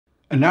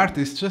An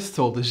artist just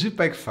sold a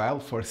JPEG file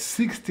for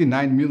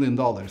 $69 million.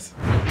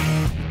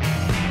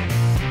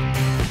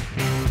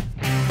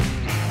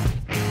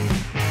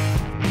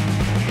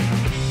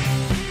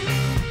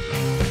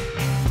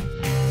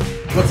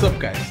 What's up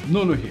guys,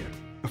 Nuno here.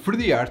 A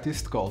 3D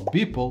artist called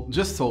Beeple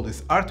just sold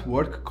his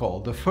artwork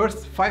called The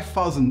First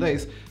 5,000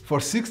 Days for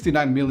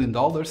 $69 million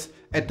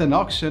at an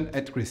auction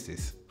at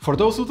Christie's. For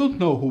those who don't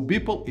know who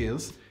Beeple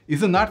is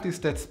an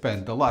artist that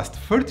spent the last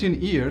 13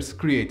 years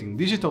creating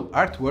digital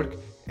artwork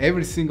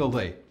every single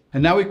day.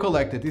 And now he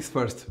collected his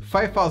first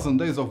 5,000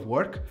 days of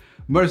work,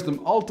 merged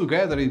them all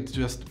together into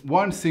just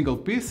one single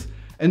piece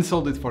and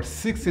sold it for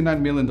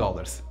 $69 million.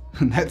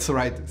 That's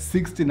right,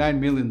 $69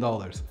 million.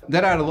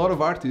 There are a lot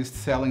of artists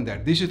selling their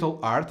digital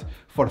art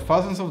for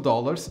thousands of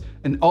dollars,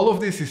 and all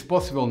of this is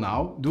possible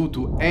now due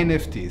to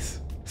NFTs.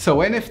 So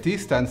NFT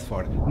stands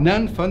for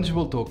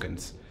Non-Fungible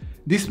Tokens.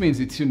 This means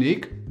it's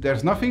unique,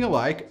 there's nothing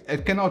alike,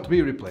 and cannot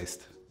be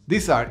replaced.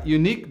 These are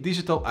unique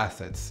digital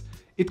assets.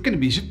 It can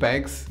be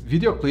JPEGs,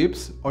 video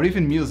clips, or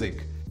even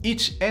music.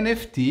 Each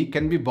NFT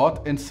can be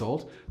bought and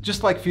sold,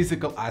 just like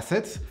physical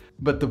assets,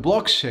 but the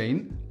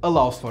blockchain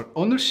allows for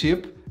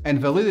ownership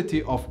and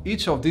validity of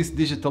each of these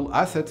digital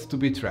assets to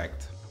be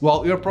tracked.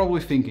 Well, you're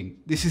probably thinking,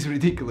 this is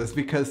ridiculous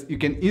because you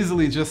can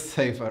easily just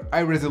save a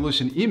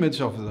high-resolution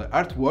image of the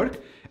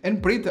artwork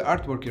and print the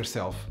artwork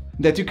yourself,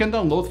 that you can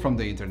download from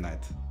the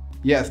internet.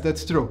 Yes,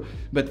 that's true,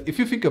 but if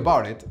you think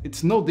about it,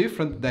 it's no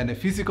different than a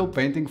physical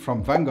painting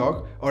from Van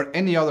Gogh or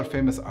any other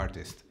famous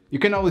artist. You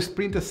can always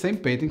print the same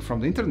painting from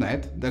the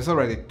internet, there's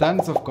already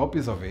tons of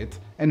copies of it,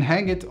 and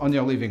hang it on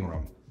your living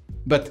room.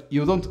 But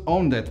you don't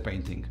own that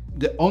painting.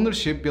 The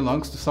ownership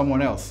belongs to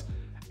someone else.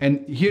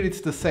 And here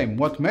it's the same.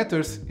 What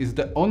matters is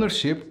the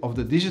ownership of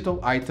the digital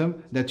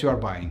item that you are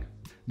buying.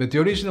 But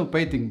the original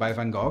painting by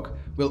Van Gogh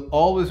will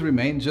always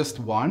remain just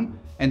one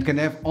and can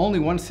have only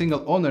one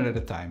single owner at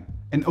a time.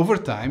 And over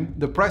time,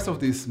 the price of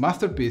these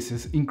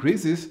masterpieces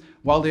increases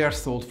while they are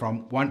sold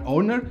from one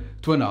owner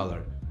to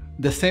another.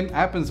 The same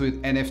happens with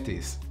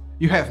NFTs.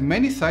 You have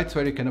many sites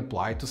where you can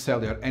apply to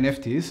sell your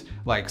NFTs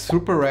like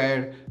Super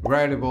Rare,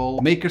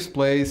 Rarible, Maker's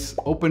Place,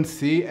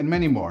 OpenSea and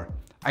many more.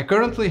 I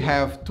currently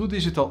have 2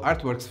 digital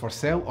artworks for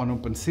sale on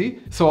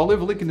OpenSea, so I'll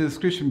leave a link in the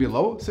description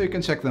below so you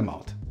can check them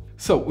out.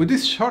 So with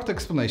this short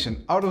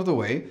explanation out of the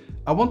way,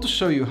 I want to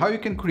show you how you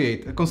can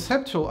create a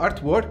conceptual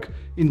artwork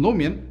in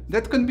Lumion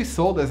that can be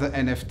sold as an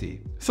NFT.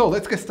 So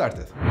let's get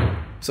started.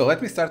 So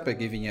let me start by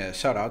giving a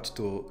shout out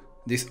to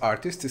this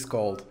artist. He's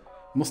called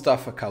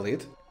Mustafa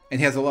Khalid. And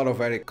he has a lot of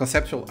very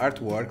conceptual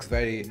artworks,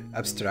 very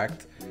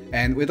abstract,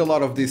 and with a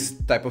lot of these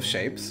type of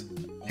shapes.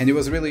 And it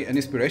was really an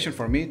inspiration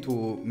for me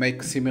to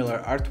make similar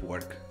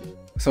artwork.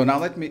 So now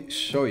let me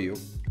show you.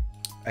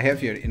 I have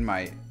here in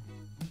my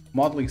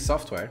modeling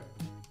software,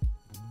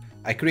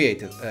 I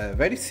created a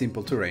very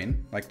simple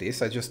terrain like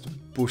this. I just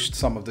pushed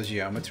some of the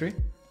geometry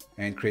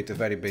and created a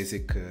very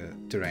basic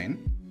terrain.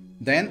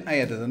 Then I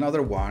added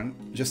another one,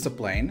 just a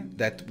plane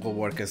that will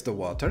work as the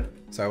water.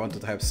 So I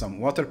wanted to have some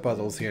water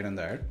puddles here and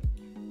there.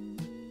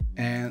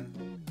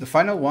 And the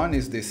final one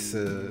is this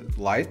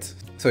light.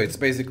 So it's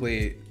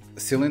basically a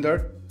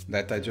cylinder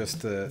that I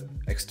just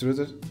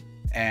extruded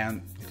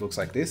and it looks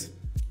like this.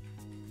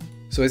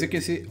 So as you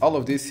can see, all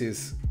of this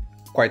is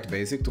quite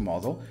basic to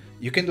model.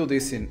 You can do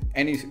this in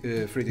any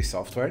 3D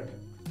software.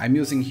 I'm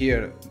using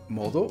here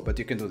Modo, but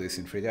you can do this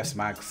in 3ds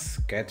Max,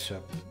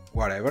 SketchUp,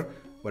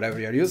 whatever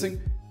you're using,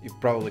 you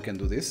probably can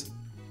do this.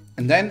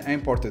 And then I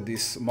imported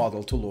this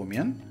model to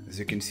Lumion. As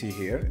you can see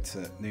here, it's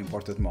the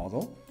imported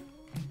model.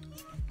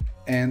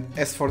 And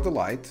as for the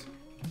light,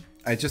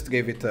 I just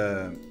gave it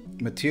a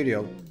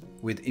material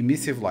with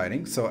emissive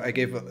lighting. So I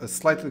gave a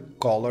slightly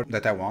color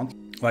that I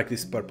want, like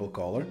this purple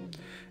color.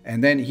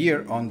 And then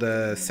here on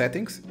the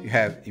settings, you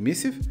have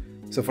emissive.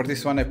 So for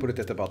this one, I put it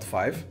at about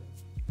 5.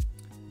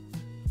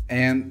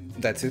 And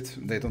that's it.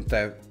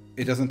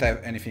 It doesn't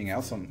have anything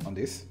else on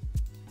this.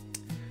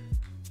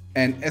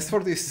 And as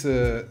for this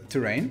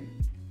terrain,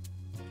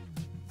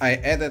 I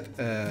added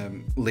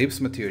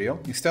leaves material.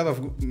 Instead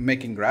of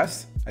making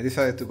grass, I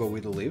decided to go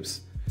with the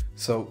leaves.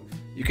 So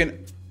you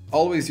can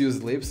always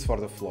use leaves for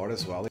the floor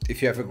as well.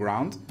 If you have a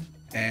ground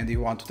and you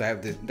want to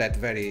have that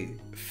very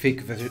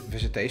thick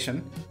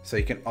vegetation, so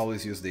you can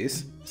always use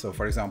this. So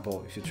for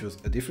example, if you choose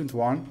a different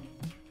one,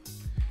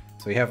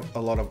 so you have a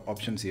lot of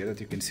options here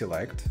that you can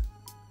select.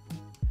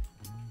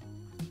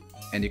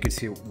 And you can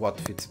see what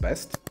fits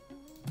best.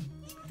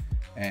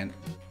 And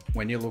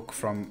when you look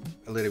from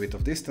a little bit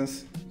of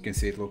distance, you can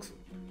see it looks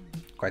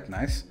quite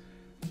nice.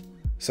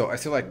 So I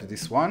selected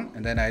this one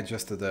and then I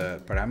adjusted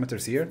the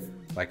parameters here,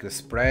 like the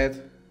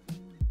spread.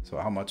 So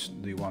how much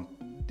do you want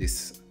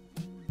these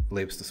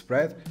leaves to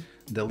spread?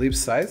 The leaf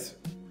size,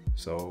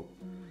 so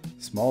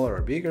smaller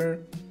or bigger.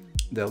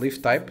 The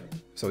leaf type,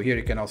 so here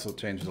you can also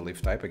change the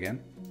leaf type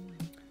again.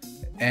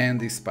 And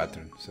this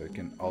pattern, so you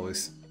can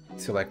always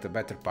select a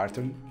better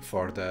pattern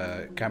for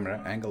the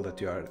camera angle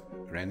that you are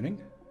rendering.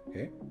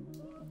 Okay.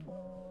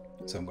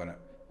 So I'm gonna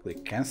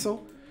click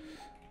cancel.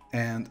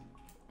 And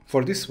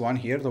for this one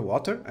here, the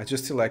water, I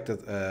just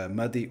selected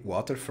muddy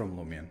water from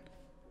Lumion.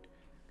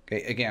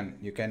 Okay, again,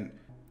 you can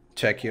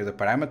check here the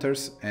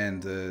parameters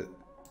and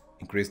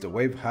increase the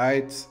wave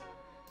height,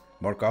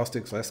 more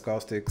caustics, less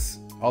caustics,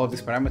 all of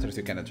these parameters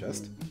you can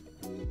adjust.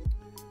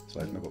 So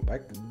let me go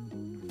back.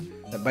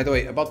 By the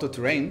way, about the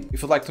terrain,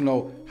 if you'd like to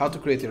know how to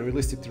create a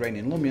realistic terrain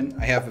in Lumion,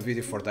 I have a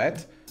video for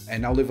that,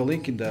 and I'll leave a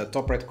link in the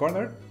top right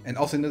corner and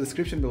also in the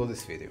description below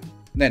this video.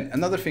 Then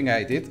another thing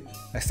I did,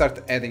 I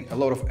started adding a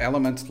lot of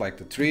elements like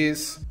the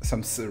trees,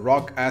 some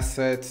rock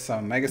assets,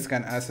 some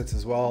megascan assets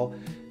as well,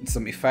 and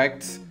some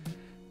effects.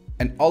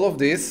 And all of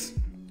this,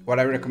 what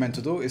I recommend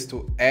to do is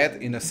to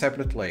add in a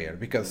separate layer,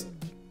 because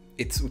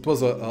it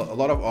was a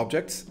lot of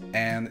objects,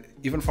 and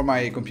even for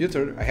my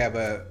computer I have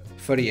a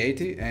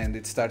 3080 and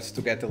it starts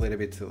to get a little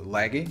bit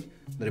laggy,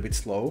 a little bit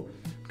slow,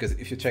 because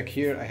if you check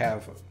here I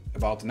have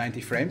about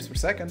 90 frames per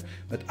second,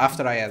 but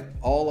after I add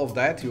all of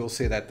that you will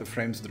see that the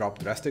frames drop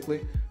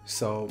drastically.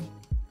 So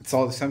it's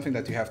always something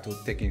that you have to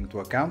take into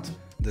account,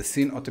 the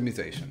scene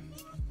optimization.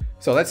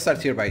 So let's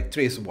start here by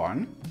trees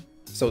 1.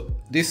 So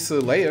these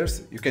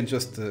layers, you can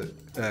just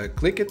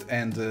click it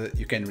and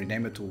you can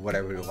rename it to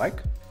whatever you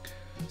like.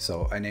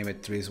 So I name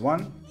it trees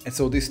 1. And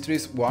so these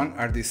trees 1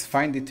 are this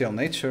fine detail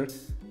nature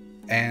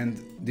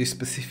and this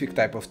specific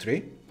type of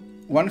tree.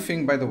 One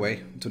thing, by the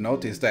way, to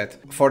note is that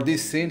for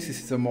this scene, since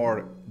it's a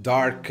more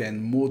dark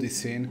and moody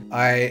scene,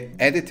 I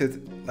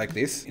edited like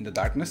this, in the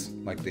darkness,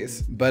 like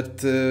this.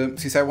 But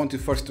since I wanted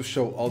first to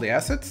show all the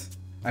assets,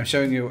 I'm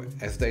showing you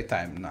as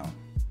daytime now.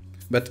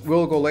 But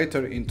we'll go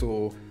later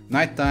into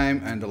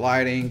nighttime and the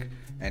lighting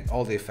and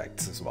all the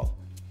effects as well.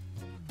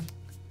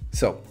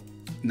 So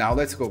now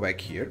let's go back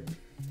here.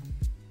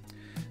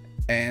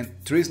 And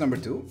trees number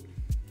 2.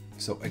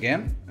 So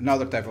again,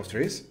 another type of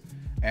trees.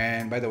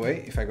 And by the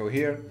way, if I go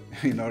here,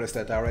 you notice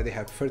that I already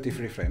have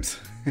 33 frames.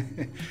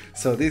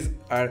 So these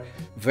are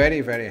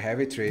very, very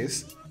heavy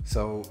trees.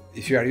 So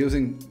if you are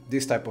using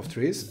this type of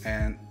trees,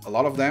 and a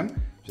lot of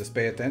them, just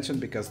pay attention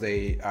because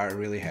they are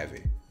really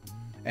heavy.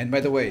 And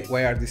by the way,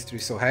 why are these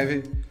trees so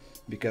heavy?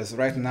 Because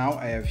right now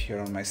I have here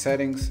on my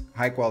settings,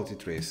 high quality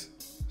trees.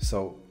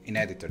 So in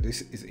editor,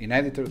 this is in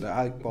editor, the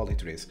high quality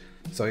trees.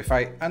 So if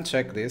I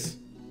uncheck this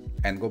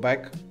and go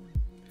back,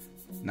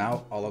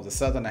 now all of a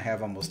sudden I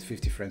have almost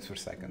 50 frames per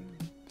second.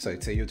 So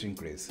it's a huge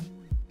increase.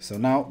 So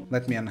now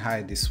let me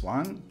unhide this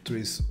one,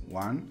 trees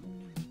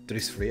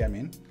 3 I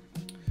mean.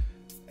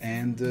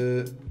 And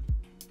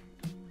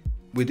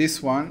with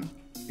this one,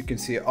 you can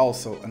see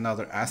also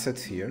another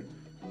assets here.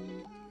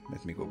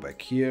 Let me go back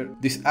here.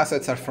 These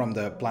assets are from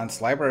the plants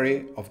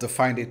library of the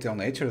fine detail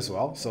nature as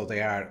well. So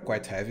they are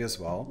quite heavy as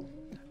well.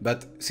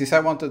 But since I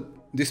wanted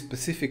this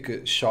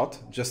specific shot,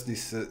 just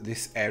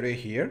this area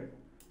here,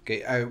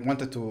 okay, I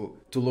wanted to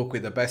look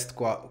with the best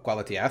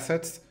quality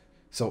assets.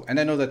 So, and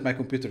I know that my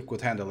computer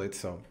could handle it,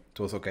 so it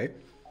was okay.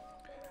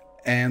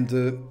 And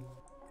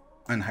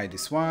unhide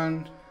this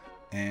one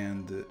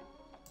and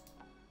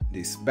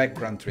these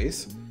background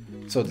trees.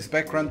 So these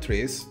background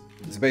trees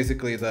is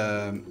basically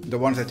the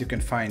ones that you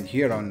can find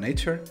here on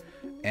nature,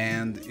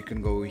 and you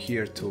can go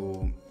here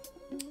to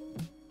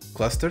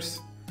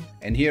clusters,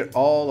 and here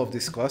all of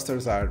these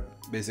clusters are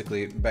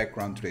basically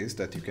background trees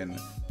that you can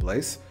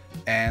place,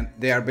 and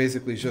they are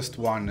basically just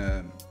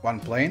one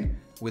plane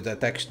with a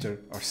texture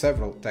or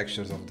several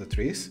textures of the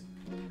trees.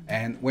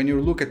 And when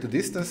you look at the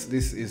distance,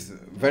 this is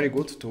very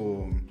good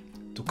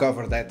to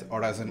cover that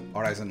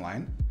horizon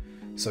line.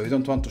 So you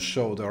don't want to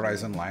show the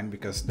horizon line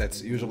because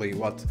that's usually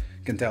what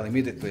can tell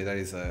immediately that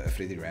is a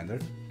 3D render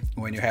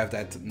when you have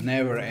that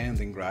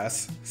never-ending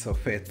grass. So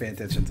pay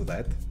attention to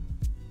that.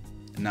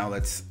 Now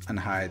let's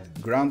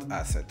unhide ground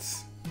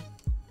assets.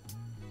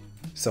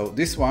 So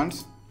these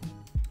ones,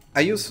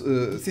 I use,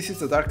 this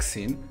is a dark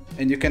scene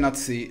and you cannot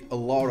see a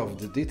lot of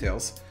the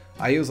details.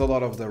 I use a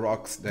lot of the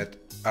rocks that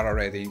are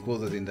already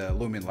included in the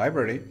Lumion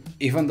library,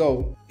 even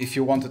though if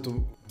you wanted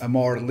to a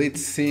more lit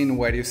scene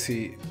where you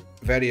see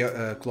very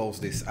close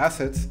these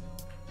assets,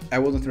 I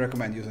wouldn't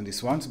recommend using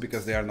these ones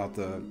because they are not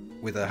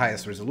with the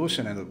highest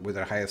resolution and with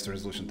the highest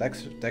resolution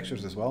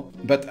textures as well.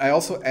 But I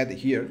also add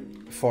here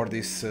for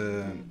this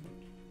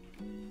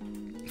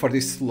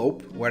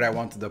slope where I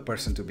want the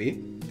person to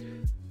be,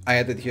 I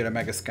added here a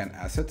megascan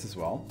asset as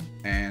well,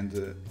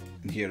 and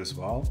here as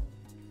well.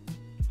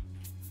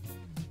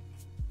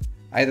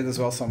 I added as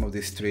well some of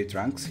these tree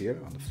trunks here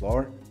on the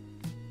floor.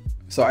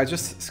 So I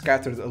just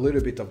scattered a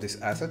little bit of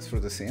these assets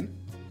through the scene.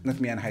 Let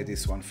me unhide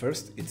this one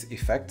first, it's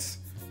effects.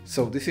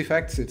 So this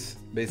effects, it's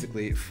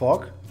basically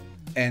fog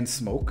and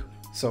smoke.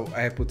 So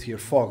I put here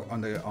fog on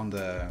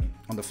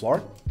the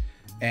floor,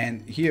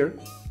 and here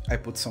I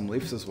put some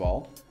leaves as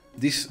well.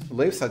 These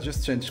leaves I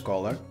just changed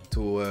color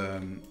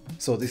to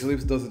so these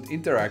leaves doesn't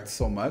interact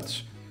so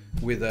much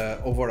with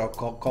the overall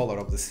color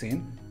of the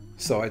scene.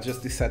 So I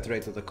just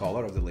desaturated the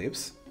color of the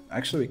leaves.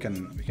 Actually,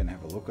 we can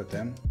have a look at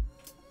them.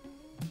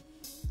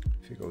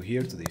 If you go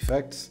here to the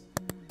effects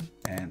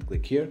and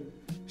click here,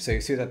 so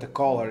you see that the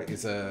color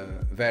is a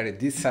very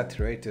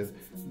desaturated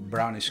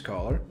brownish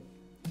color.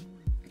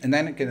 And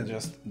then you can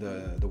adjust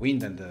the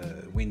wind and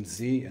the wind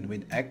Z and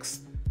wind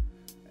X.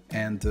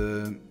 And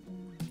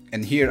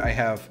here I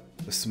have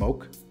the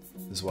smoke.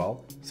 as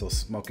well, so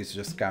smoke is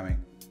just coming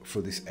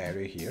through this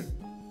area here.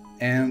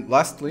 And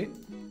lastly,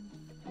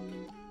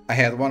 I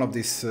had one of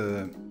these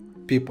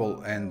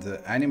people and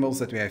animals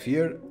that we have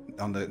here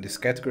on this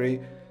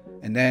category,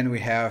 and then we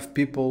have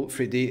people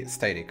 3D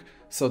static.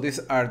 So these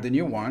are the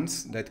new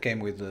ones that came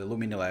with the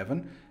Lumion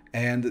 11,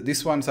 and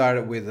these ones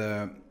are with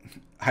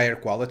higher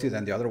quality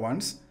than the other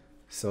ones,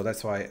 so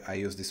that's why I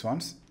use these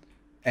ones.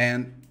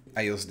 And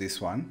I use this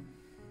one,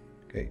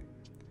 okay,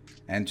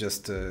 and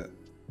just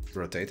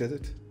rotated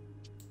it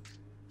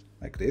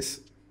like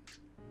this.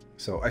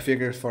 So I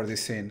figured for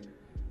this scene,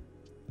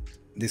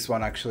 this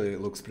one actually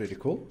looks pretty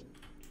cool.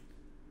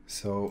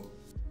 So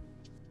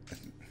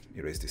let me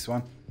erase this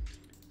one.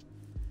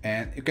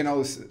 And you can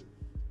always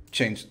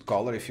change the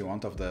color if you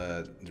want of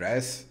the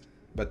dress,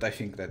 but I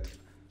think that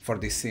for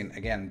this scene,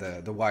 again,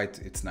 the white,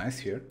 it's nice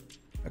here.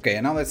 Okay,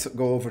 and now let's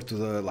go over to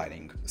the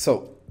lighting.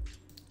 So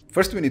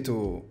first we need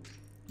to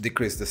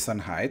decrease the sun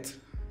height.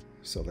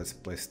 So let's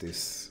place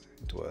this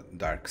into a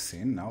dark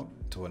scene now,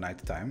 to a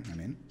night time, I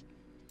mean.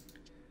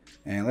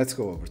 And let's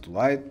go over to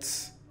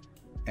lights.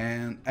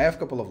 And I have a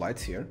couple of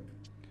lights here.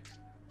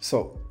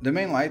 So the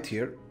main light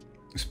here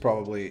is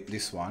probably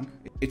this one.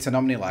 It's an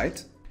Omni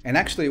light. And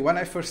actually, when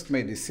I first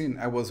made this scene,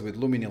 I was with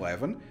Lumion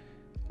 11.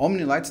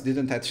 Omni lights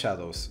didn't add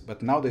shadows,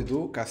 but now they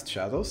do cast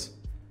shadows.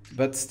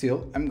 But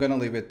still, I'm gonna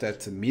leave it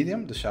at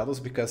medium, the shadows,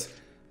 because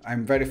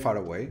I'm very far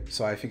away.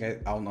 So I think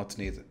I'll not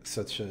need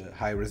such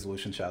high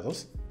resolution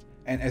shadows.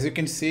 And as you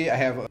can see, I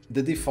have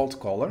the default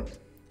color,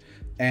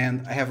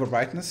 and I have a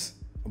brightness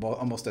about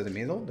almost at the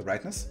middle, the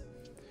brightness.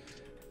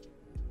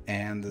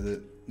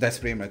 And that's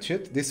pretty much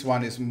it. This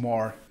one is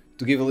more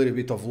to give a little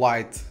bit of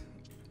light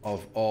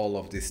of all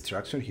of this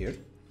structure here.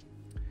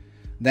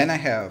 Then I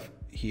have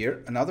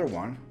here another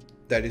one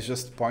that is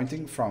just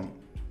pointing from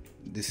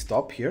this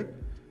top here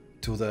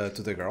to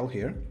the girl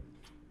here.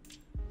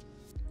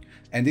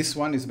 And this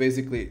one is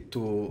basically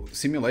to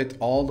simulate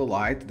all the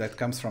light that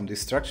comes from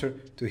this structure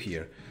to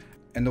here.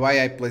 And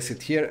why I place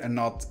it here and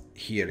not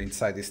here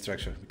inside this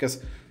structure,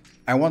 because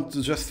I want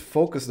to just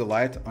focus the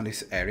light on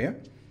this area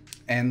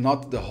and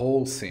not the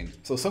whole scene.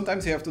 So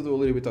sometimes you have to do a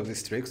little bit of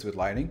these tricks with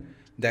lighting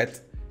that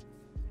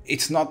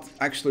it's not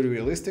actually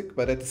realistic,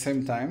 but at the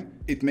same time,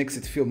 it makes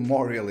it feel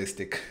more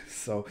realistic.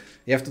 So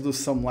you have to do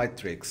some light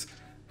tricks.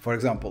 For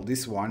example,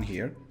 this one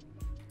here,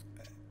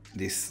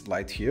 this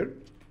light here,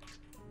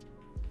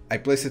 I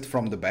place it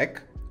from the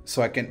back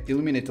so I can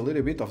illuminate a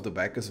little bit of the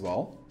back as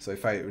well. So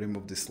if I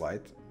remove this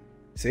light,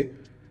 see,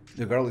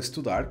 the girl is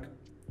too dark.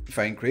 If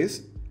I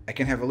increase, I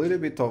can have a little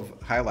bit of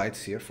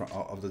highlights here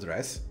of the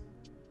dress.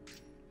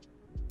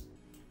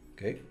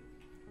 Okay.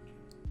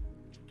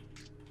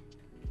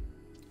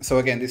 So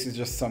again, this is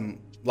just some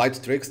light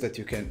tricks that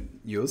you can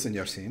use in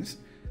your scenes,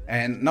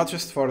 and not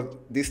just for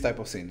this type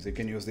of scenes. You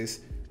can use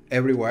this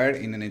everywhere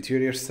in an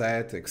interior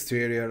set,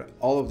 exterior,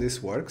 all of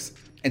this works.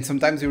 And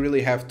sometimes you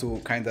really have to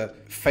kind of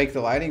fake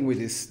the lighting with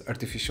these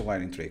artificial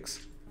lighting tricks.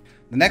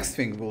 The next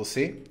thing we'll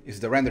see is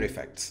the render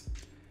effects.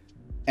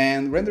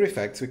 And render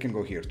effects, we can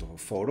go here to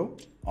photo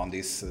on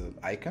this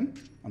icon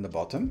on the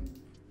bottom.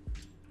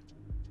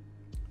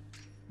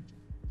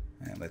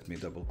 And let me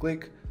double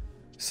click.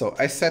 So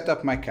I set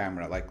up my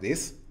camera like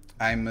this.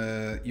 I'm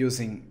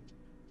using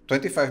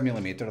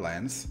 25mm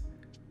lens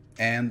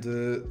and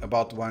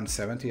about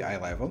 170 eye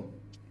level.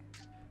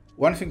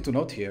 One thing to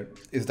note here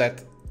is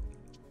that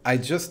I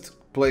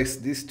just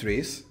placed these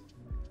trees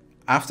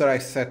after I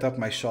set up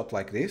my shot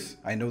like this.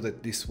 I know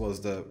that this was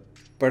the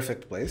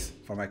perfect place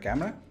for my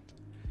camera.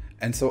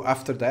 And so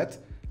after that,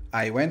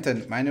 I went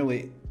and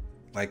manually,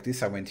 like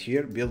this, I went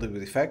here, build it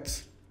with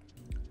effects,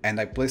 and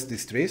I placed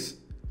these trees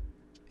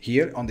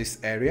here on this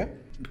area,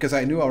 because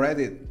I knew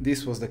already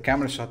this was the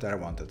camera shot that I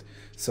wanted.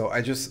 So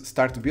I just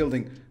started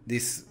building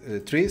these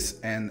trees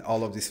and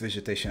all of these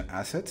vegetation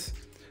assets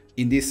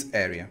in this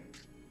area,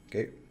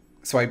 okay?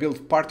 So I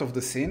built part of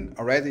the scene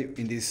already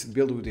in this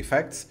build with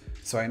effects,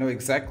 so I know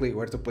exactly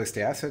where to place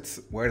the assets,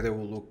 where they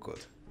will look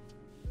good.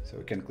 So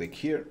we can click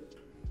here.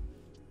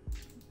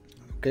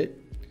 Okay.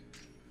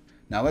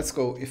 Now let's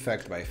go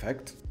effect by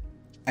effect.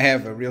 I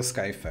have a real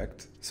sky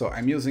effect. So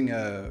I'm using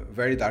a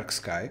very dark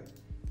sky.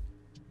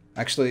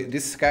 Actually,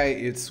 this sky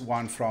is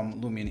one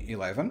from Lumion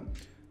 11,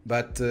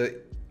 but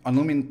on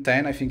Lumion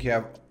 10, I think you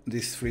have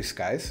these three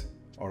skies,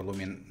 or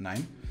Lumion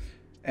 9.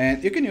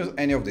 And you can use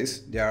any of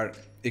these, they are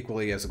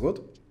equally as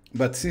good.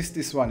 But since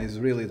this one is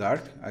really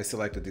dark, I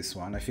selected this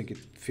one. I think it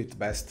fit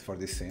best for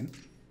this scene.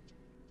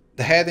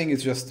 The heading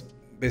is just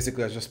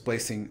basically just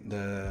placing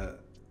the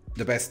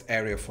best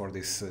area for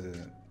these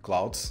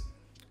clouds.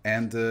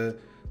 And the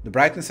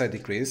brightness I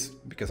decrease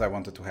because I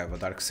wanted to have a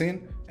dark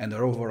scene, and the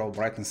overall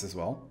brightness as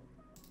well.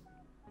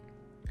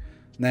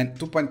 Then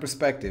 2-point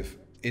perspective,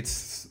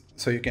 it's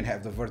so you can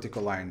have the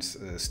vertical lines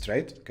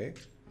straight, okay?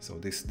 So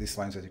these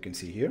lines that you can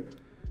see here,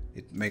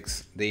 it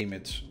makes the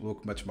image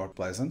look much more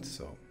pleasant,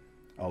 so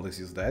always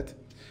use that.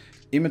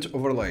 Image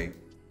overlay,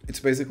 it's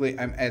basically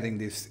I'm adding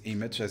this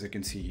image as you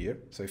can see here.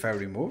 So if I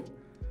remove,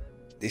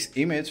 this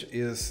image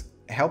is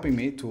helping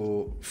me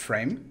to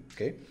frame,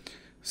 okay?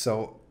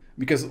 So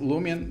because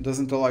Lumion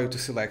doesn't allow you to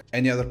select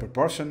any other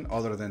proportion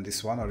other than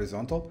this one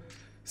horizontal.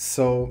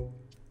 So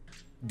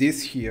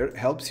this here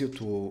helps you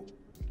to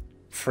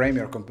frame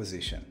your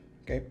composition,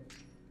 okay?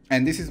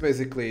 And this is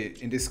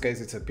basically, in this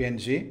case, it's a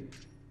PNG,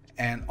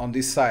 and on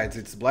these sides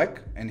it's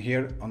black, and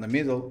here on the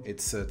middle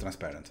it's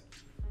transparent.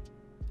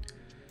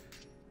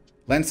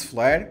 Lens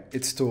flare,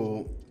 it's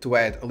to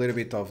add a little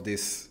bit of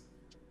this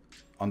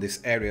on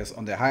these areas,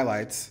 on the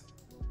highlights,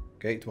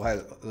 okay, to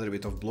add a little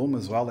bit of bloom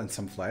as well and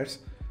some flares.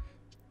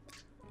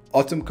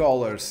 Autumn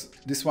colors,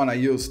 this one I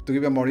use to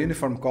give a more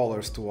uniform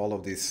colors to all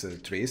of these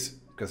trees,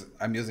 because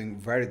I'm using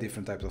very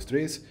different types of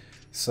trees.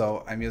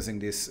 So I'm using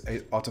these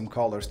autumn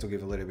colors to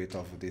give a little bit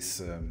of this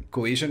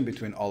cohesion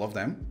between all of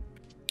them.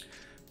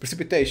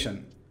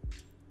 Precipitation,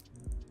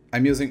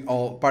 I'm using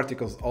all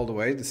particles all the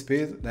way, the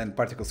speed, then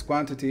particles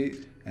quantity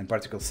and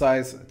particle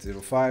size at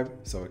 0.5,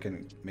 so I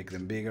can make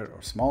them bigger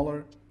or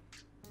smaller.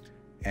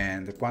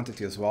 And the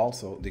quantity as well,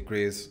 so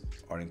decrease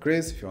or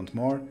increase if you want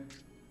more.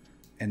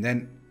 And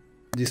then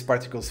this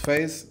particles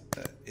phase,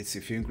 it's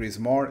if you increase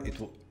more,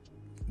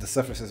 the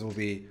surfaces will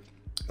be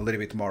a little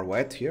bit more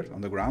wet here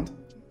on the ground,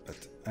 but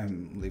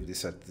I'm leave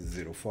this at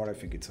 0.4, I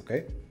think it's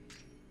okay.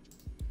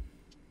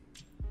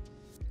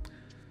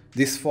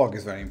 This fog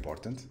is very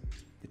important.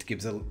 It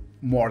gives a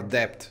more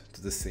depth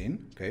to the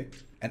scene, okay?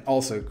 And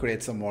also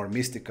creates a more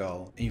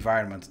mystical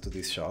environment to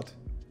this shot.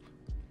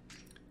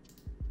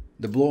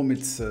 The bloom,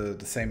 it's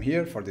the same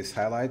here for these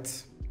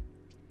highlights.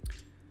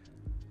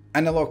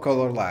 Analog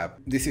Color Lab.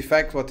 This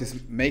effect, what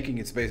is making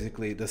it's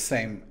basically the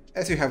same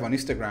as you have on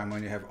Instagram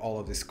when you have all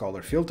of these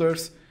color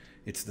filters.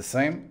 It's the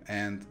same,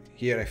 and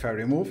here if I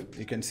remove,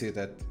 you can see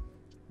that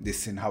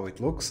this is how it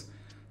looks.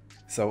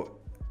 So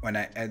when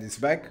I add this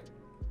back,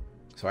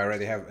 so I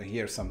already have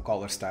here some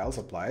color styles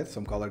applied,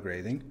 some color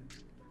grading.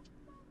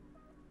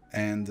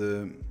 And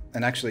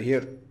actually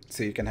here,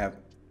 so you can have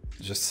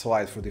just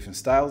slide for different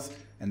styles,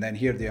 and then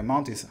here the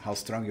amount is how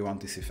strong you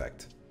want this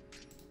effect.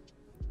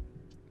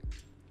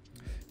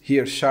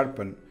 Here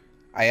sharpen,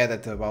 I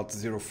added about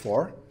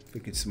 0.4, I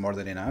think it's more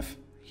than enough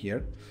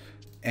here.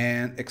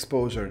 And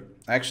exposure,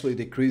 I actually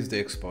decreased the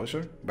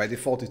exposure. By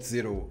default it's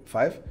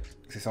 0.5,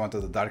 since I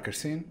wanted a darker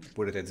scene,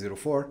 put it at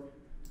 0.4.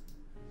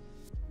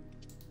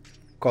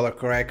 Color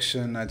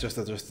correction, I just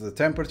adjusted the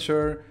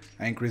temperature,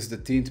 I increased the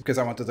tint because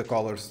I wanted the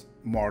colors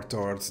more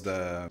towards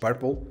the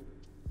purple.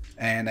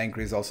 And I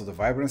increased also the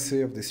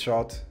vibrancy of this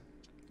shot.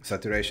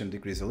 Saturation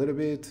decreased a little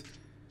bit.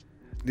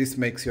 This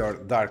makes your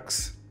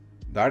darks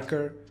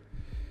darker.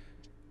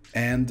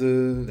 And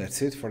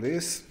that's it for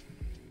this.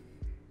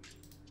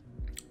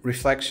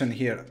 Reflection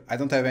here, I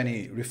don't have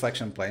any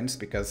reflection planes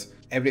because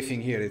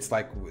everything here it's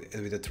like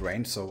with the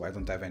terrain, so I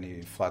don't have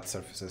any flat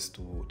surfaces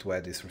to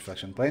add this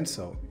reflection plane,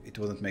 so it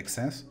wouldn't make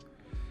sense.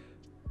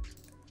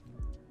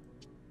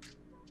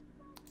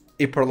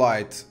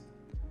 Hyperlight,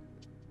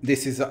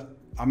 this is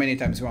how many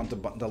times you want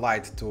the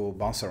light to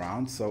bounce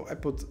around, so I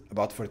put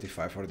about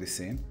 45 for this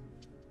scene.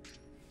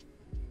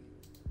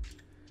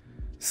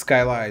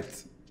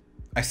 Skylight,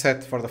 I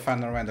set for the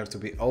final render to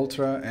be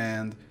ultra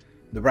and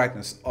the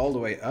brightness all the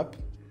way up.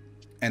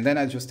 And then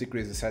I just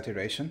decrease the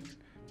saturation,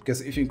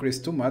 because if you increase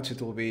too much,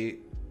 it will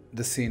be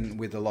the scene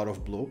with a lot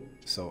of blue,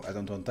 so I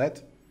don't want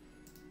that.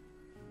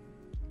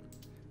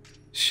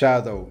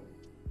 Shadow,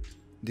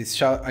 this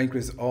shadow I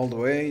increase all the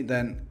way,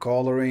 then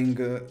coloring,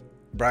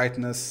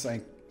 brightness, I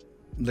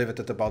leave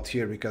it at about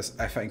here, because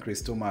if I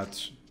increase too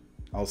much,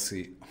 I'll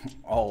see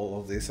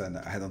all of this and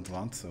I don't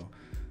want, so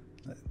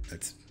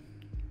that's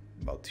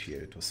about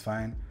here, it was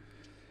fine.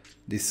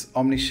 This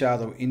Omni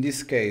Shadow, in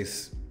this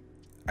case,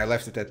 I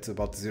left it at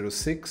about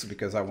 0.6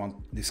 because I want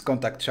these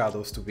contact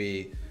shadows to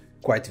be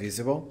quite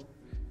visible.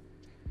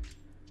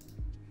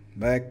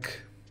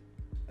 Back.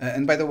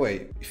 And by the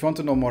way, if you want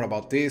to know more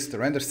about this, the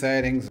render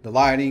settings, the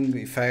lighting,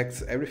 the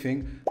effects,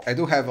 everything, I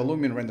do have a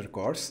Lumion render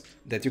course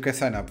that you can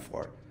sign up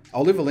for.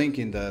 I'll leave a link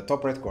in the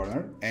top right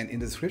corner and in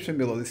the description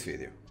below this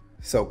video.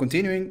 So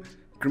continuing,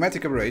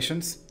 chromatic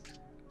aberrations.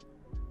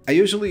 I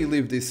usually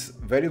leave this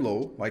very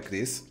low, like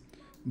this,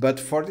 but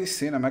for this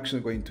scene I'm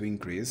actually going to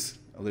increase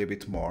a little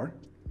bit more.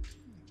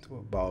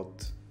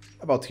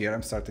 About here,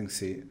 I'm starting to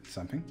see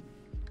something.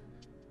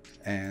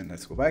 And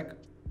let's go back.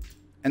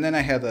 And then I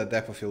had a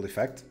depth of field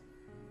effect.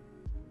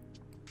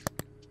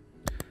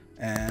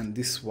 And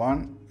this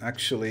one,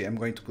 actually, I'm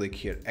going to click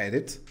here,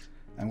 edit.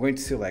 I'm going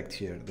to select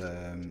here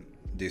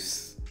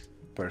this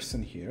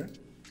person here.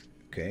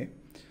 Okay.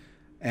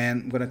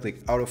 And I'm going to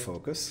click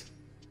autofocus.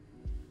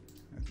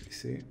 Let me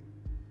see.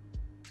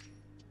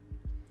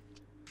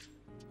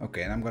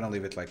 Okay, and I'm going to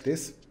leave it like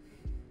this.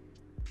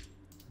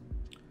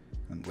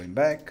 And going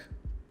back.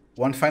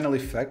 One final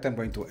effect I'm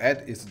going to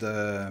add is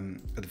the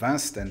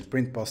advanced and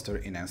print poster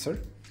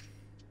enhancer.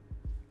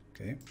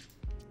 Okay.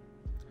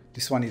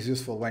 This one is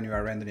useful when you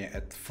are rendering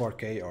at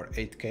 4K or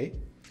 8K.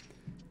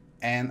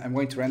 And I'm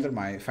going to render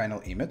my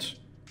final image.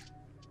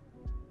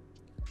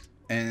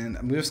 And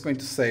I'm just going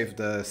to save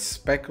the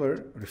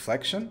specular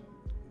reflection,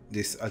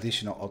 these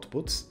additional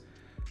outputs,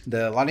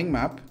 the lighting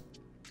map,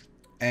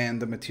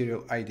 and the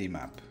material ID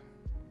map.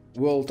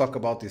 we'll talk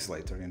about this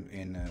later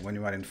when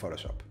you are in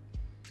Photoshop.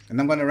 And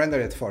I'm gonna render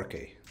it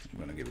 4K. I'm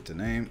gonna give it a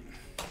name.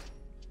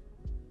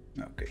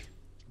 Okay.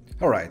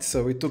 Alright,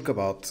 so it took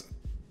about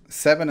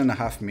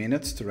 7.5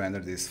 minutes to render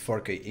this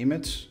 4K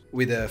image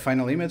with the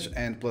final image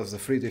and plus the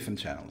 3 different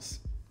channels.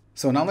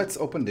 So now let's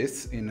open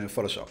this in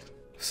Photoshop.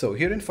 So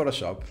here in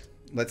Photoshop,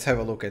 let's have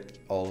a look at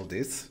all of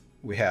this.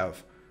 We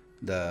have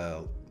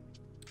the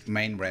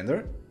main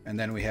render, and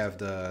then we have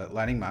the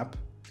lighting map,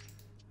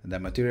 the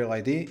material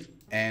ID,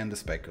 and the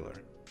specular.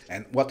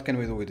 And what can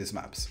we do with these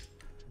maps?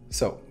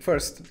 So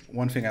first,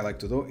 one thing I like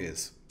to do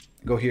is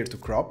go here to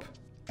crop,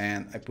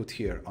 and I put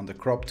here on the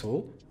crop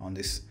tool, on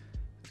this,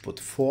 put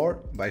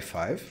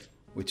 4:5,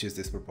 which is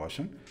this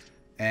proportion,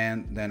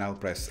 and then I'll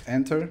press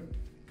enter,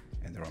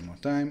 enter one more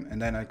time,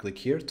 and then I click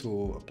here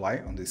to apply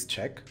on this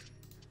check.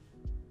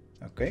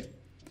 Okay,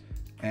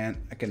 and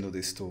I can do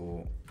this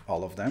to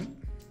all of them.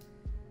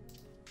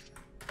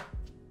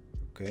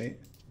 Okay,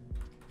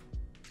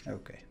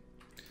 okay.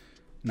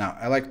 Now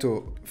I like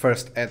to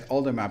first add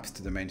all the maps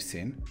to the main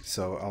scene,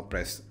 so I'll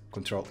press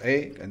Ctrl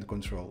A and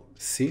Ctrl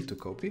C to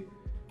copy,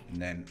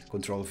 and then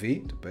Ctrl V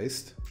to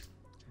paste.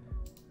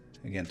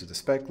 Again to the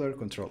specular,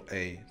 Ctrl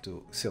A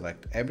to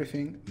select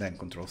everything, then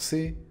Ctrl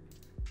C,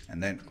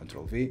 and then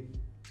Ctrl V,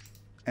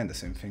 and the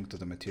same thing to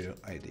the material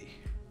ID.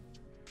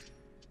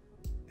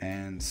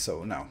 And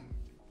so now,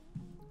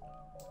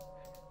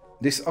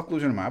 this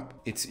occlusion map,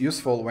 it's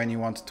useful when you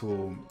want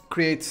to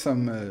create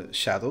some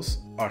shadows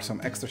or some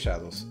extra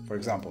shadows. For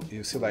example,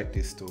 you select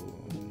this to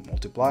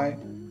multiply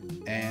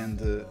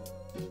and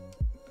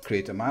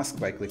create a mask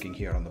by clicking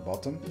here on the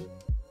bottom.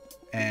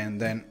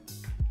 And then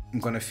I'm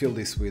gonna fill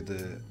this with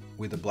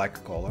the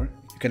black color.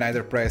 You can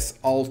either press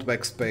Alt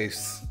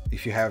Backspace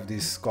if you have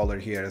this color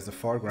here as the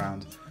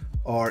foreground,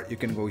 or you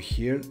can go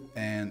here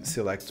and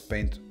select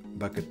Paint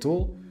Bucket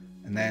tool,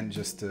 and then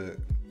just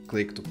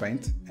click to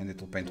paint and it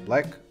will paint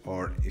black,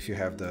 or if you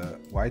have the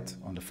white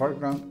on the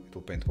foreground, it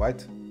will paint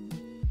white.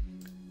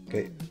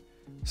 Okay,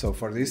 so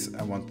for this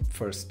I want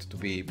first to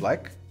be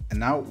black, and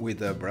now with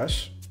the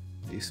brush,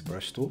 this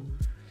brush tool,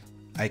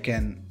 I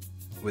can,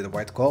 with a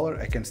white color,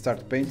 I can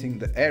start painting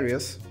the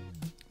areas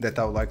that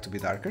I would like to be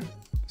darker.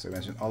 So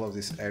imagine all of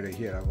this area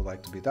here I would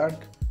like to be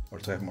dark, or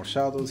to have more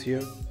shadows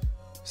here.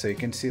 So you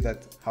can see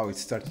that how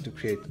it's starting to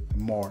create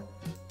more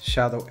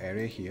shadow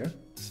area here.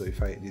 So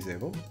if I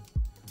disable,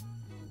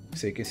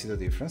 so you can see the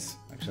difference.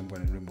 Actually, I'm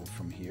going to remove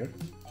from here,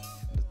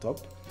 the top,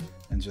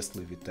 and just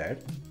leave it there.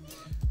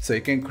 So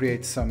you can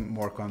create some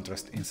more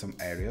contrast in some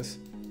areas.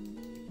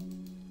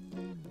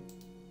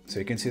 So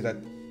you can see that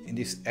in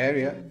this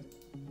area,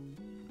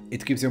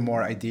 it gives you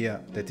more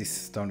idea that this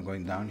stone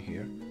going down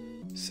here.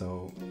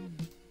 So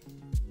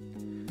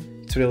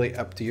it's really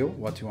up to you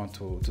what you want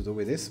to do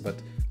with this, but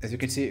as you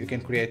can see, you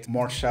can create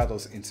more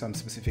shadows in some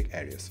specific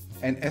areas.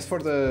 And as for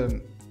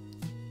the,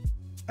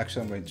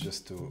 actually I'm going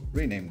just to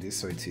rename this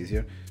so it's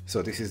easier.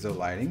 So this is the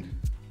lighting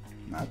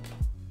map,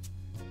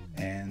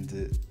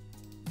 and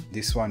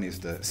this one is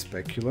the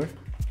specular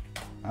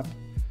map,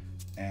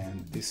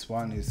 and this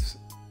one is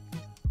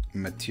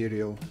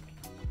material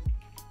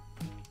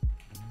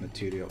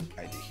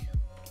ID.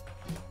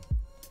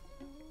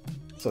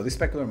 So this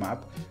specular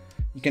map,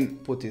 you can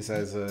put this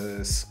as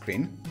a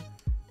screen,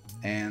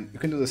 and you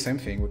can do the same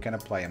thing. We can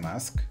apply a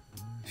mask,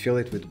 fill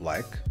it with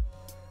black,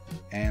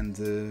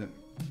 and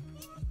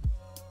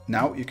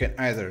now you can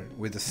either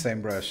with the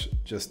same brush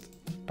just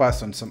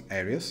pass on some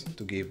areas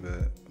to give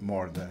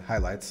more the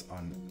highlights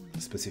on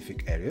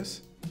specific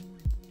areas,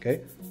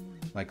 okay,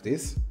 like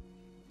this.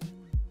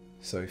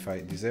 So if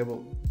I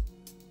disable,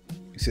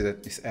 you see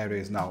that this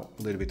area is now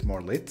a little bit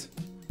more lit.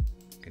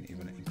 You can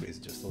even increase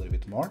just a little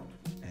bit more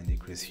and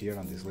decrease here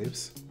on these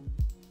leaves.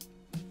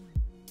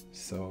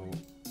 So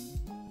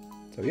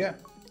yeah.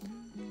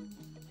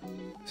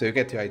 So you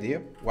get the idea.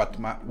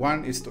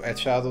 One is to add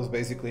shadows,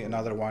 basically.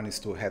 Another one is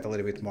to add a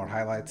little bit more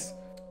highlights.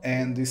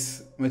 And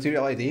this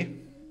material ID,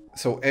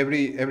 so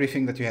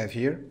everything that you have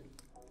here,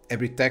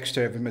 every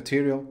texture, every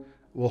material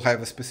will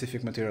have a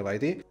specific material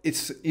ID.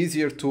 It's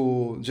easier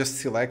to just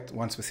select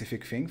one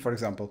specific thing. For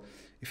example,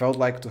 if I would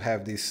like to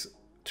have these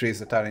trees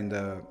that are in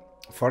the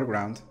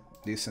foreground,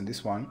 this and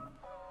this one,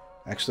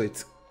 actually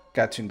it's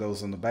catching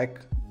those on the back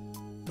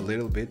a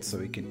little bit, so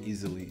we can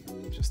easily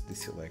just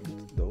deselect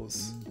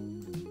those.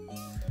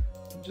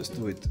 Just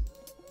do it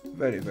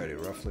very, very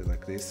roughly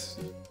like this.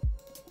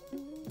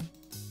 And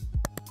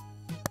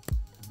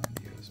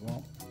here as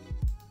well.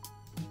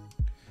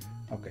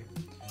 Okay,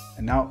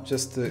 and now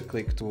just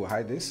click to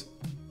hide this.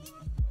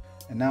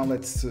 And now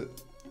let's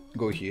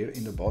go here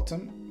in the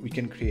bottom. We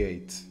can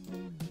create,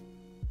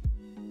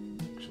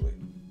 actually,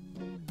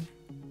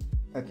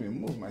 let me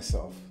move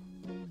myself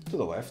to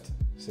the left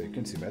so you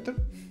can see better.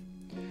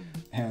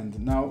 And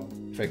now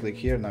if I click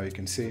here, now you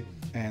can see,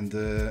 and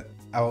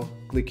I'll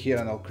click here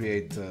and I'll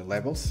create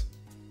labels.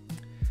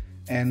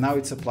 And now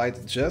it's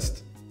applied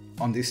just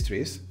on these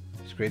trees.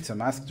 It creates a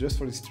mask just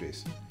for these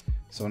trees.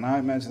 So now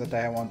imagine that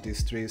I want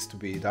these trees to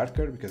be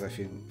darker because I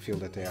feel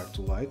that they are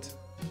too light.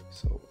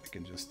 So I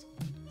can just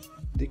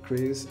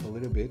decrease a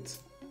little bit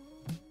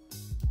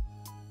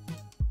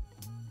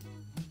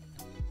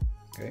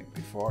Okay,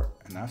 before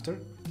and after.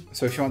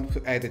 So if you want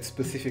to edit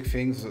specific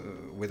things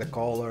with the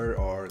color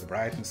or the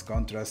brightness,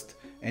 contrast,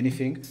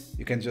 anything,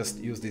 you can just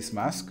use this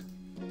mask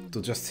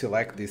to just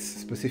select this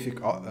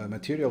specific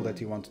material that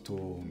you want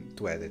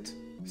to edit.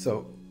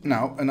 So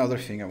now another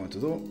thing I want to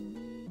do,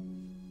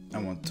 I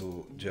want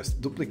to just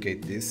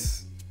duplicate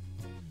this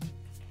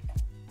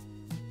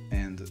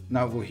and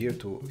now go here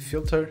to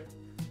filter,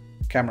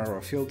 camera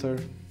raw filter.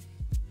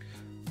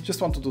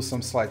 Just want to do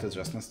some slight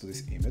adjustments to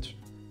this image.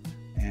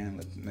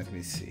 And let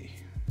me see,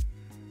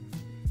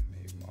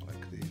 maybe more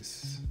like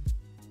this.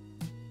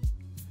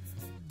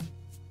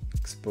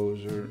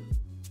 Exposure,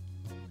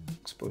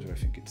 I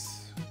think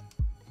it's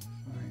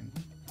fine.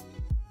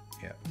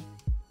 Yeah.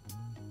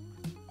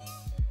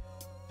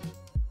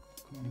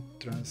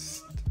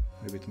 Contrast,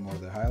 a little bit more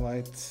the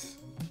highlights.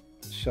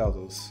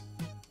 Shadows,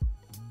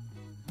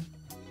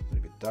 a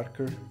little bit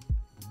darker.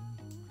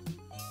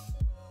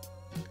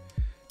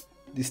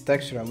 This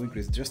texture I will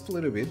increase just a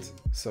little bit.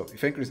 So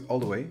if I increase all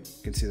the way,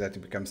 you can see that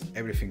it becomes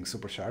everything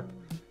super sharp.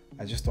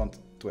 I just want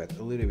to add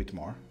a little bit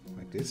more,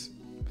 like this.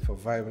 For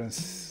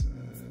vibrance,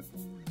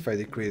 if I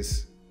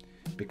decrease,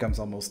 it becomes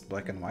almost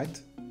black and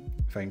white.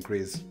 If I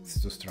increase,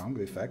 it's too strong,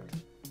 the effect.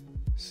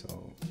 So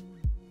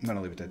I'm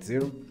gonna leave it at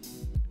 0.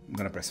 I'm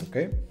gonna press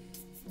OK.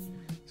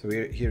 So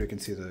here you can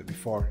see the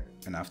before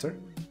and after.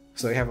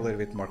 So you have a little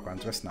bit more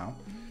contrast now.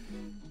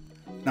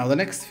 Now the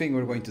next thing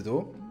we're going to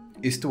do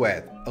is to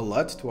add a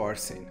LUT to our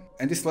scene.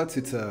 And this LUT,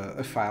 it's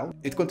a file.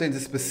 It contains a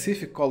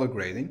specific color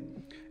grading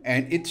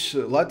and each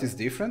LUT is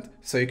different.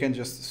 So you can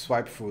just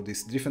swipe through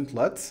these different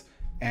LUTs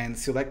and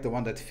select the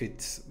one that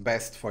fits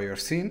best for your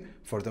scene,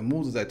 for the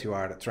mood that you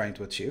are trying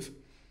to achieve.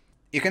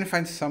 You can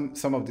find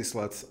some of these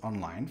LUTs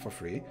online for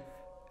free.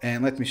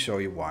 And let me show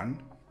you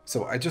one.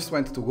 So I just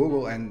went to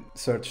Google and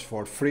searched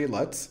for free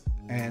LUTs.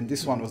 And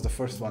this one was the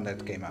first one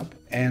that came up.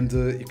 And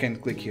you can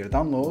click here,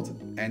 download,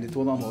 and it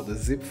will download a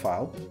zip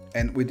file.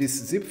 And with this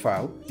zip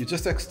file, you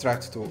just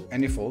extract to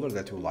any folder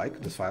that you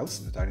like, the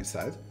files that are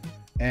inside.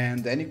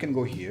 And then you can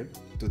go here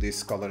to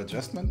this color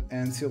adjustment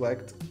and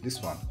select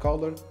this one,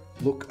 color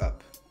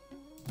lookup.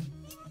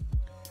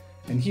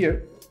 And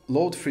here,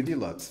 load 3D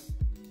LUT.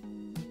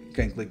 You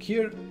can click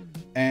here,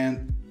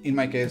 and in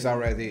my case, I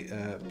already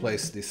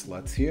placed this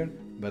LUT here,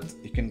 but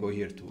you can go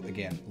here to,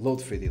 again, load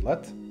 3D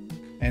LUT.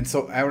 And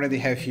so I already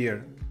have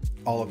here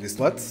all of these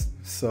LUTs,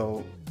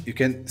 so you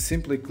can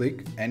simply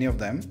click any of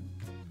them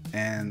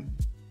and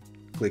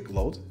click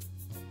load.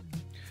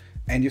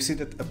 And you see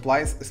that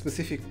applies a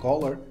specific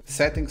color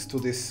settings to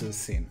this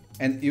scene.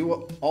 And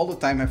you all the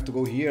time have to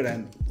go here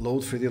and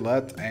load 3D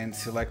LUT and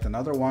select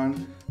another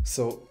one,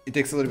 so it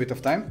takes a little bit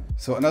of time.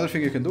 So another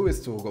thing you can do is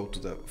to go to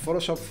the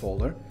Photoshop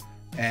folder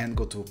and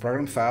go to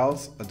Program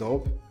Files,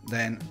 Adobe,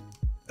 then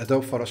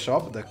Adobe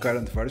Photoshop, the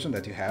current version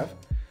that you have.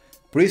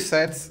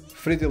 Presets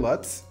 3D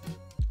LUTs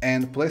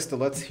and place the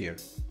LUTs here.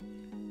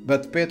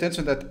 But pay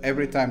attention that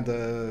every time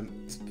the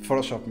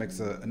Photoshop makes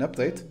an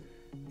update,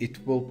 it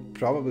will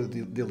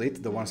probably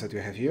delete the ones that you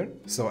have here.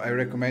 So I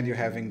recommend you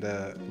having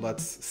the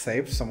LUTs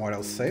saved somewhere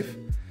else safe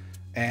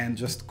and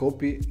just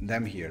copy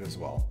them here as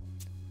well,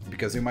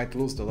 because you might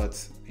lose the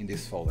LUTs in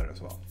this folder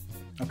as well.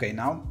 Okay,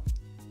 now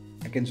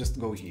I can just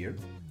go here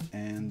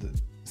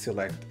and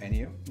select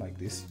any, like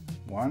this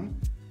one.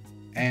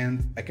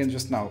 And I can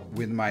just now,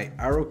 with my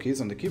arrow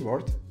keys on the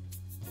keyboard,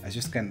 I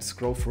just can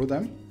scroll through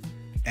them.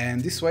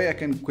 And this way I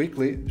can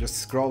quickly just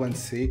scroll and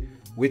see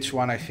which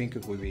one I think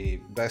it would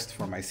be best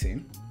for my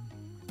scene.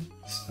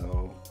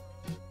 So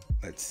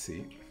let's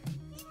see.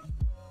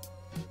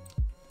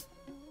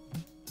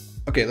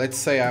 Okay, let's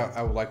say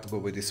I would like to go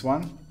with this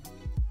one.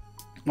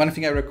 One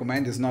thing I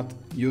recommend is not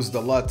use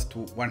the LUT to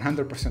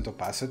 100%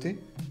 opacity.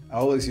 I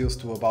always use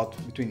to about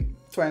between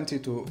 20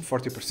 to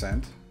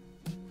 40%.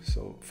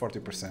 So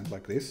 40%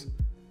 like this,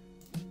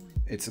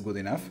 it's good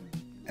enough.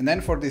 And then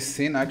for this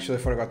scene, actually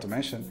I forgot to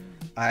mention,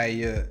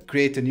 I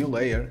create a new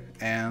layer,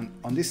 and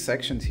on this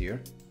section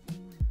here,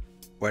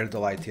 where the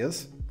light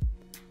is,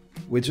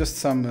 with just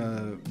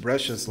some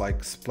brushes,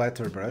 like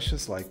splatter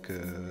brushes,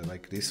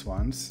 like these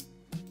ones.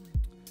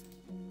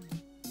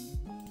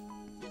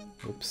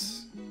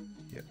 Oops,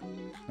 yeah,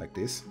 like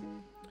this.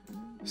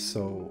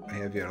 So I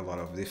have here a lot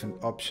of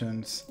different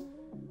options.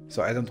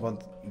 So I don't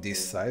want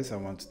this size, I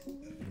want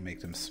make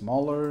them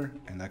smaller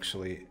and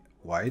actually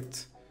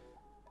white.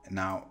 And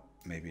now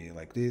maybe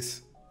like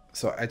this.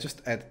 So I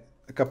just add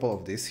a couple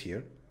of these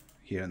here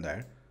and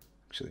there,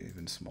 actually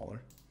even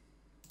smaller.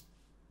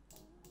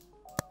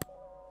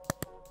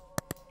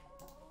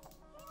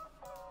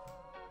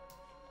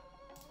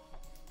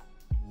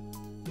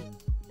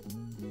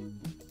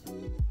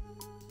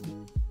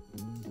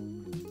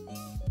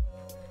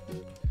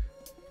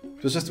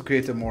 It was just to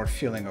create a more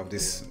feeling of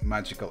this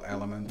magical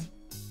element,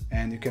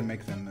 and you can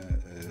make them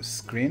a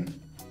screen.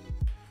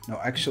 Now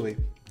actually,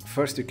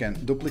 first you can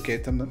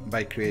duplicate them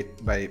by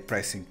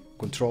pressing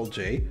Ctrl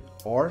J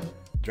or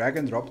drag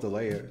and drop the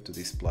layer to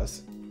this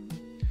plus.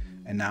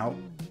 And now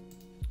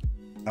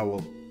I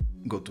will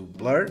go to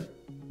Blur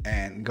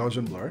and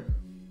Gaussian Blur,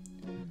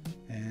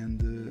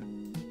 and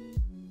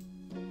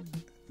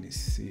let me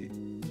see.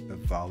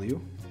 value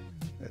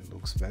that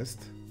looks best.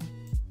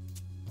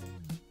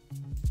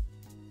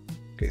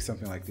 Okay,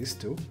 something like this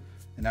too.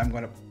 And I'm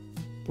gonna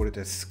put it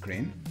as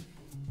screen.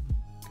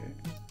 Okay,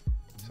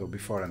 so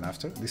before and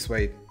after. This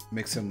way it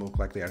makes them look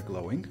like they are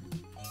glowing,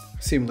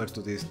 similar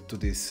to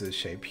this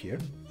shape here.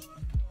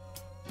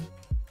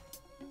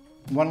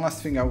 One last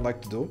thing I would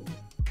like to do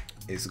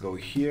is go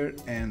here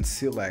and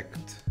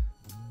select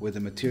with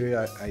the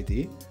material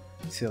ID,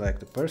 select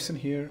the person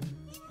here,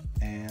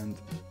 and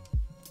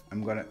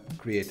I'm gonna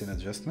create an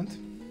adjustment.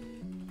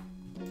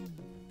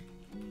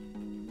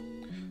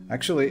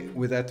 Actually,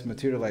 with that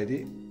material ID,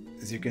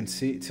 as you can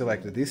see, it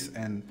selected this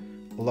and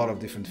a lot of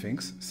different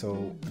things. So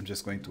I'm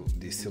just going to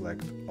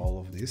deselect all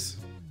of this.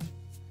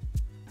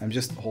 I'm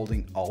just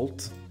holding Alt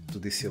to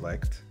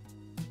deselect.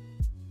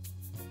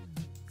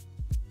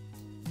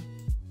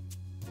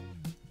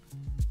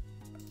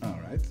 All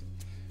right.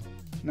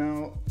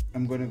 Now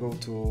I'm going to go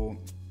to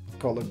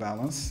color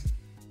balance,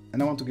 and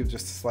I want to give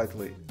just a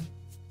slightly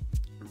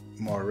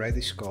more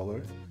reddish color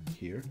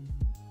here.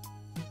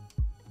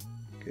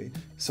 Okay,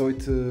 so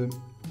it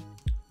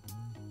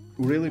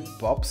really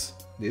pops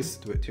this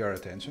to your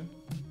attention.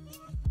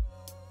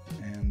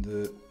 And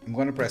I'm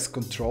going to press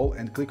Ctrl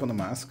and click on the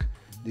mask.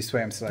 This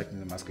way I'm selecting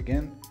the mask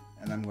again,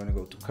 and I'm going to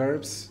go to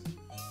curves,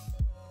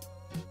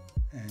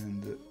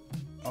 and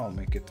I'll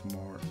make it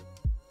more,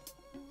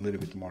 a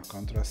little bit more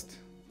contrast.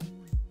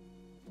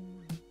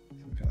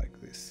 Something like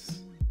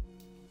this.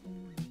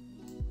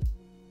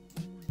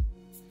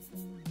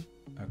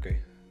 Okay.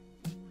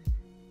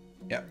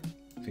 Yeah,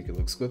 I think it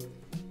looks good.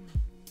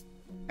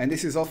 And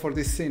this is all for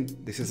this scene.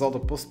 This is all the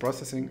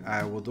post-processing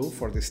I will do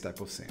for this type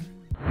of scene.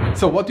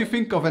 So what do you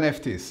think of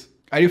NFTs?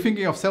 Are you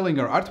thinking of selling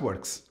your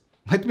artworks?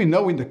 Let me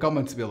know in the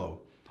comments below.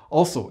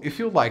 Also, if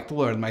you'd like to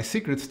learn my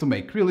secrets to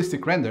make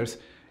realistic renders,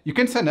 you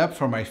can sign up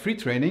for my free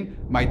training,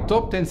 my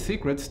top 10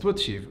 secrets to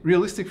achieve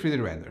realistic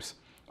 3D renders.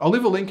 I'll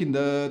leave a link in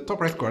the top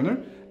right corner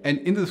and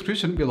in the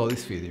description below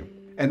this video.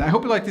 And I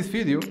hope you liked this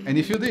video, and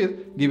if you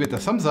did, give it a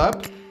thumbs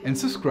up and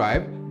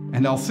subscribe,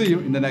 and I'll see you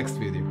in the next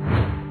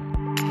video.